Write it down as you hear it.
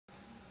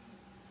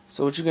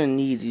So what you're gonna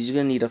need is you're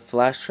gonna need a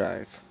flash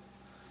drive.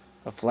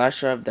 A flash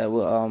drive that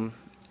will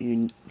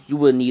you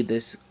will need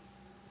this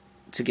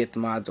to get the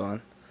mods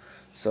on.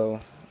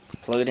 So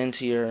plug it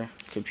into your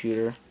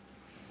computer.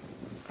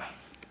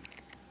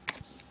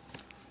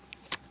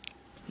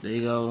 There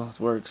you go, it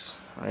works,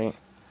 right?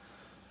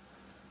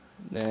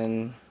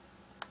 Then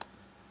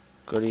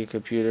go to your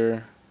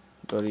computer,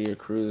 go to your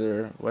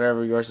cruiser,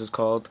 whatever yours is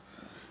called,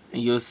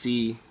 and you'll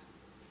see,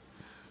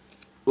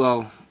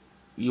 well,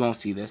 you won't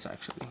see this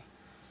actually.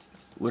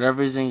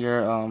 Whatever's in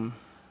your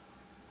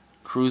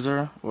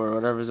cruiser or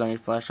whatever's on your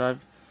flash drive,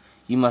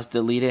 you must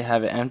delete it,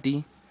 have it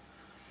empty.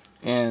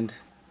 And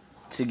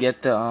to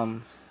get the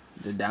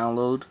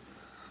download,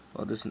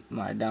 well, this is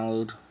my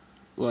download,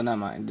 well, not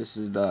mine, this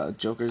is the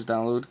Joker's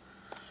download,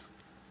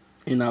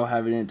 and I'll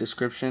have it in the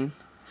description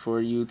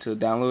for you to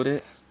download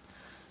it.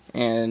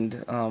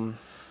 And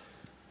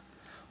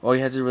all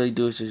you have to really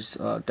do is just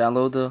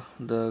download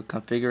the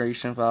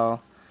configuration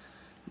file,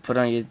 put it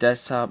on your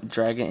desktop,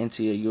 drag it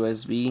into your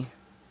USB,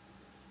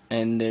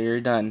 and there you're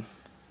done.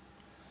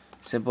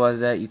 Simple as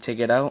that. You take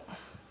it out,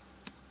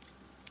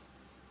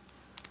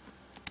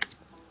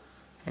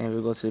 and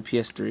we'll go to the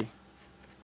PS3.